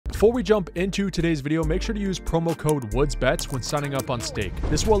Before we jump into today's video, make sure to use promo code WoodsBets when signing up on Stake.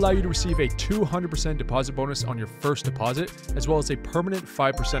 This will allow you to receive a 200% deposit bonus on your first deposit, as well as a permanent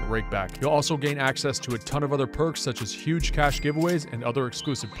 5% rakeback. You'll also gain access to a ton of other perks such as huge cash giveaways and other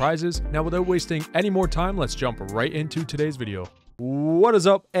exclusive prizes. Now, without wasting any more time, let's jump right into today's video. What is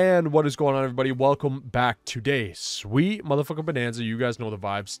up and what is going on, everybody? Welcome back. Today, sweet motherfucking Bonanza. You guys know the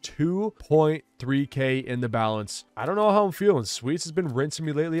vibes. 2.3k in the balance. I don't know how I'm feeling. Sweets has been rinsing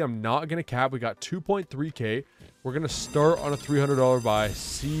me lately. I'm not gonna cap. We got 2.3k. We're gonna start on a $300 buy,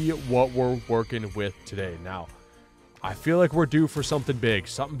 see what we're working with today. Now, I feel like we're due for something big.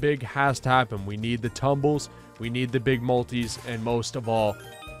 Something big has to happen. We need the tumbles, we need the big multis, and most of all,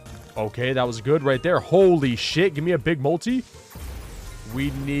 okay, that was good right there. Holy shit, give me a big multi.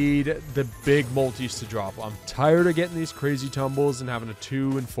 We need the big multis to drop. I'm tired of getting these crazy tumbles and having a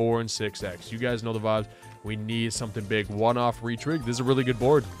 2 and 4 and 6x. You guys know the vibes. We need something big. One-off retrig. This is a really good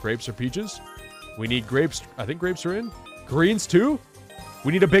board. Grapes or peaches? We need grapes. I think grapes are in. Greens too?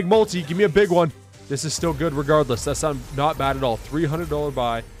 We need a big multi. Give me a big one. This is still good regardless. That's not bad at all. $300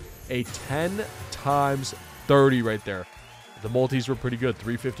 buy. A 10 times 30 right there. The multis were pretty good.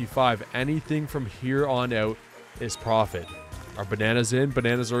 355. Anything from here on out is profit. Are bananas in?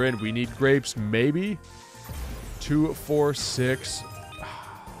 Bananas are in. We need grapes, maybe. 2, 4, 6.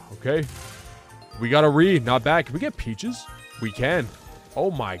 Okay. We got a read. Not bad. Can we get peaches? We can.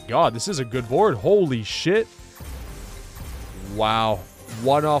 Oh my god. This is a good board. Holy shit. Wow.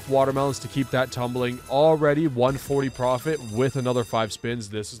 One-off watermelons to keep that tumbling. Already 140 profit with another 5 spins.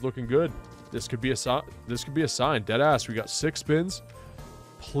 This is looking good. This could be a sign. This could be a sign. Dead ass. We got 6 spins.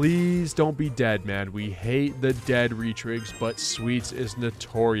 Please don't be dead, man. We hate the dead retrigs, but Sweets is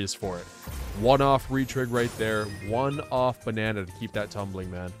notorious for it. One-off retrig right there. One-off banana to keep that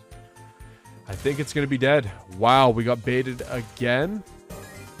tumbling, man. I think it's going to be dead. Wow, we got baited again.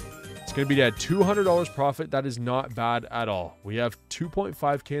 It's going to be dead. $200 profit. That is not bad at all. We have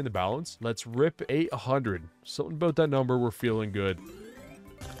 2.5k in the balance. Let's rip 800. Something about that number. We're feeling good.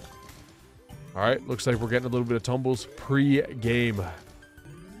 All right, looks like we're getting a little bit of tumbles pre-game.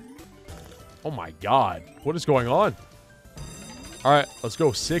 Oh my god. What is going on? All right, let's go.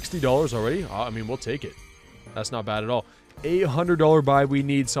 $60 already. I mean, we'll take it. That's not bad at all. $800 buy. We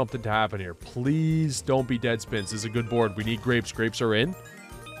need something to happen here. Please don't be dead spins. This is a good board. We need grapes. Grapes are in.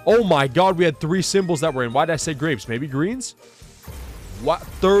 Oh my god, we had 3 symbols that were in. Why did I say grapes? Maybe greens? What?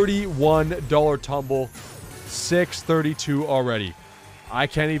 $31 tumble. 632 already. I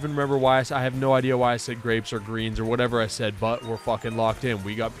can't even remember why I have no idea why I said grapes or greens or whatever I said, but we're fucking locked in.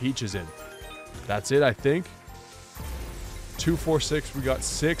 We got peaches in. That's it, I think. 2, 4, 6. We got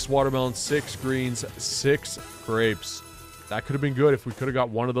 6 watermelons, 6 greens, 6 grapes. That could have been good if we could have got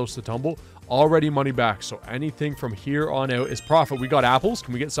one of those to tumble. Already money back. So anything from here on out is profit. We got apples.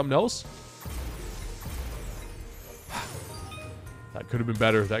 Can we get something else? That could have been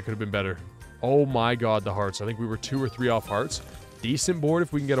better. That could have been better. Oh my god, the hearts. I think we were 2 or 3 off hearts. Decent board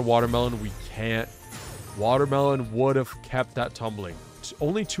if we can get a watermelon. We can't. Watermelon would have kept that tumbling. It's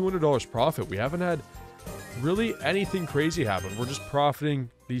only $200 profit. We haven't had really anything crazy happen. We're just profiting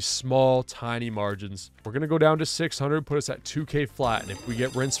these small, tiny margins. We're going to go down to 600, put us at 2k flat. And if we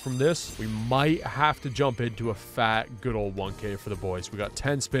get rinsed from this, we might have to jump into a fat, good old 1k for the boys. We got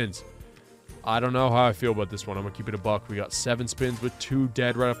 10 spins. I don't know how I feel about this one. I'm going to keep it a buck. We got 7 spins with 2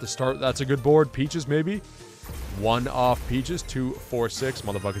 dead right off the start. That's a good board. Peaches, maybe. 1 off peaches. 2, 4, 6.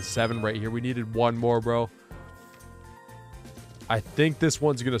 Motherfucking 7 right here. We needed 1 more, bro. I think this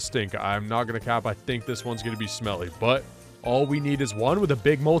one's going to stink. I'm not going to cap. I think this one's going to be smelly. But all we need is 1 with a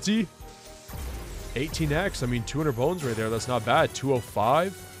big multi. 18x. I mean, 200 bones right there. That's not bad.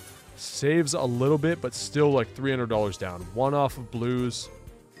 205. Saves a little bit, but still like $300 down. 1 off of blues.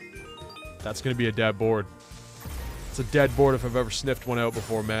 That's going to be a dead board. It's a dead board if I've ever sniffed one out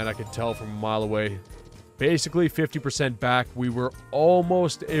before, man. I could tell from a mile away. Basically, 50% back. We were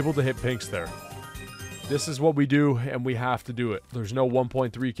almost able to hit pinks there. This is what we do, and we have to do it. There's no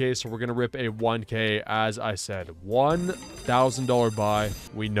 1.3k, so we're going to rip a 1k, as I said. $1,000 buy.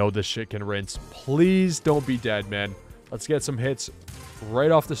 We know this shit can rinse. Please don't be dead, man. Let's get some hits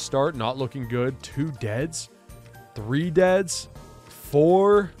right off the start. Not looking good. 2 deads. 3 deads.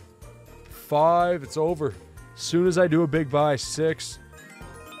 4. 5. It's over. As soon as I do a big buy, 6.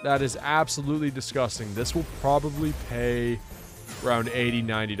 That is absolutely disgusting. This will probably pay around $80,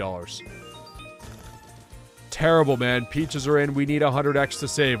 $90. Terrible, man. Peaches are in. We need 100x to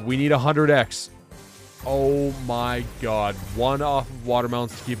save. We need 100x. Oh my god. 1 off of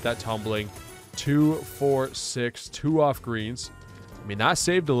watermelons to keep that tumbling. 2, 4, 6. 2 off greens. I mean, that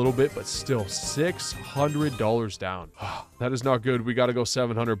saved a little bit, but still $600 down. That is not good. We got to go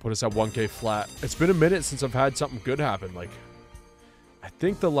 700, put us at 1K flat. It's been a minute since I've had something good happen. Like, I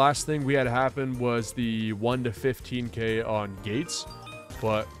think the last thing we had happen was the 1 to 15K on Gates,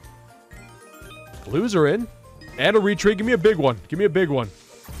 but blues are in. And a retrig. Give me a big one. Give me a big one.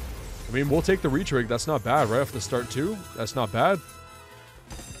 I mean, we'll take the retrig. That's not bad. Right off the start, too. That's not bad.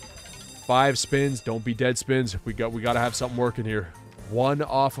 5 spins. Don't be dead spins. We got to have something working here. 1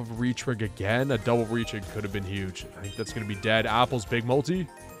 off of retrig again. A double retrig could have been huge. I think that's going to be dead. Apple's big multi.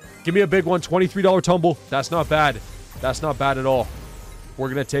 Give me a big one. $23 tumble. That's not bad. That's not bad at all. We're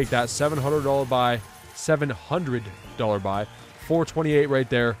going to take that. $700 buy. $700 buy. 428 right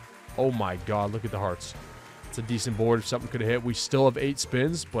there. Oh my God. Look at the hearts. It's a decent board. If something could have hit, we still have 8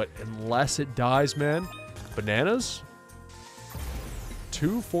 spins, but unless it dies, man. Bananas.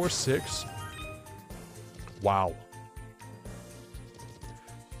 2, 4, 6. Wow.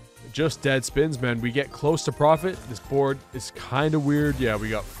 Just dead spins, man. We get close to profit. This board is kind of weird. Yeah, we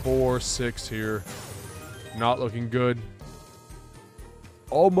got 4, 6 here. Not looking good.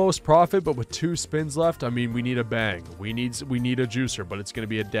 Almost profit, but with 2 spins left, I mean, we need a bang. We need a juicer, but it's going to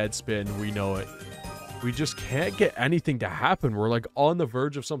be a dead spin. We know it. We just can't get anything to happen. We're like on the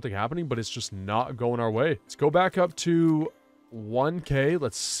verge of something happening, but it's just not going our way. Let's go back up to 1K.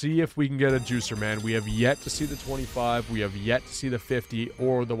 Let's see if we can get a juicer, man. We have yet to see the 25. We have yet to see the 50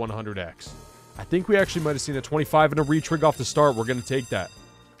 or the 100X. I think we actually might have seen a 25 and a retrig off the start. We're going to take that.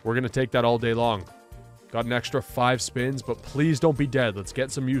 We're going to take that all day long. Got an extra 5 spins, but please don't be dead. Let's get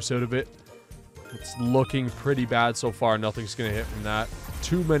some use out of it. It's looking pretty bad so far. Nothing's going to hit from that.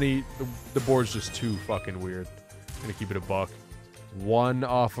 Too many. The board's just too fucking weird. I'm going to keep it a buck. 1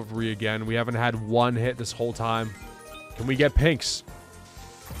 off of re again. We haven't had 1 hit this whole time. Can we get pinks?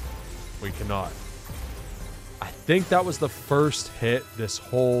 We cannot. I think that was the first hit this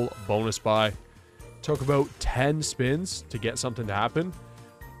whole bonus buy. Took about 10 spins to get something to happen.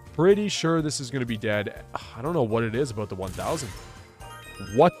 Pretty sure this is going to be dead. I don't know what it is about the 1000.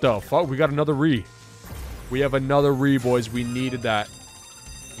 What the fuck? We got another re. We have another re, boys. We needed that.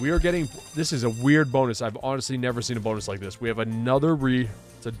 We are getting... This is a weird bonus. I've honestly never seen a bonus like this. We have another re.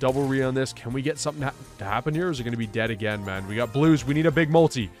 It's a double re on this. Can we get something to happen here? Or is it going to be dead again, man? We got blues. We need a big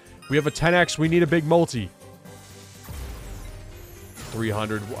multi. We have a 10X. We need a big multi.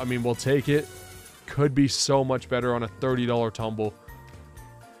 300. I mean, we'll take it. Could be so much better on a $30 tumble.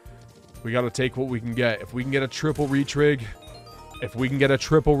 We got to take what we can get. If we can get a triple retrig. If we can get a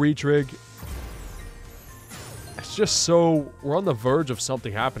triple retrig. It's just so... We're on the verge of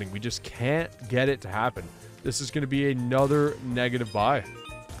something happening. We just can't get it to happen. This is going to be another negative buy.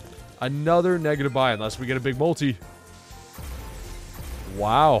 Another negative buy unless we get a big multi.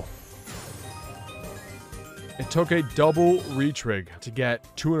 Wow. It took a double retrig to get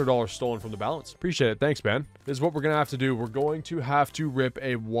 $200 stolen from the balance. Appreciate it. Thanks, man. This is what we're going to have to do. We're going to have to rip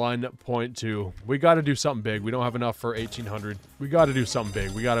a 1.2. We got to do something big. We don't have enough for 1800. We got to do something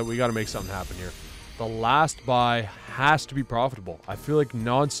big. We got to make something happen here. The last buy has to be profitable. I feel like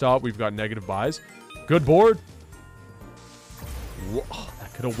nonstop we've got negative buys. Good board. Whoa,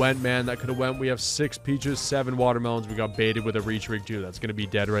 that could have went, man. That could have went. We have 6 peaches, 7 watermelons. We got baited with a retrig too. That's going to be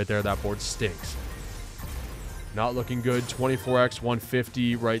dead right there. That board stinks. Not looking good. 24x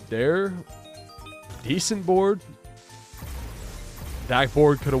 150 right there. Decent board. That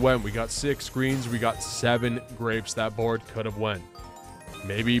board could have went. We got 6 greens. We got 7 grapes. That board could have went.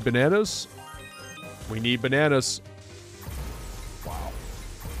 Maybe bananas. We need bananas. Wow.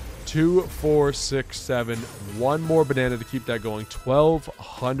 2, 4, 6, 7. 1 more banana to keep that going.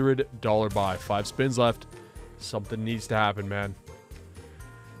 $1,200 buy. 5 spins left. Something needs to happen, man.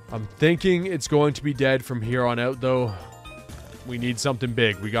 I'm thinking it's going to be dead from here on out, though. We need something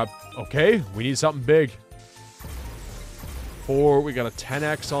big. We got... Okay, we need something big. 4. We got a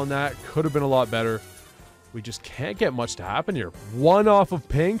 10x on that. Could have been a lot better. We just can't get much to happen here. 1 off of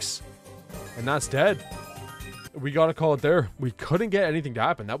pinks. And that's dead. We got to call it there. We couldn't get anything to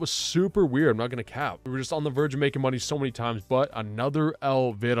happen. That was super weird. I'm not going to cap. We were just on the verge of making money so many times, but another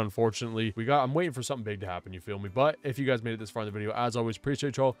L vid, unfortunately. I'm waiting for something big to happen, you feel me? But if you guys made it this far in the video, as always,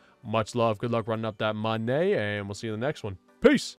 appreciate y'all. Much love. Good luck running up that money, and we'll see you in the next one. Peace.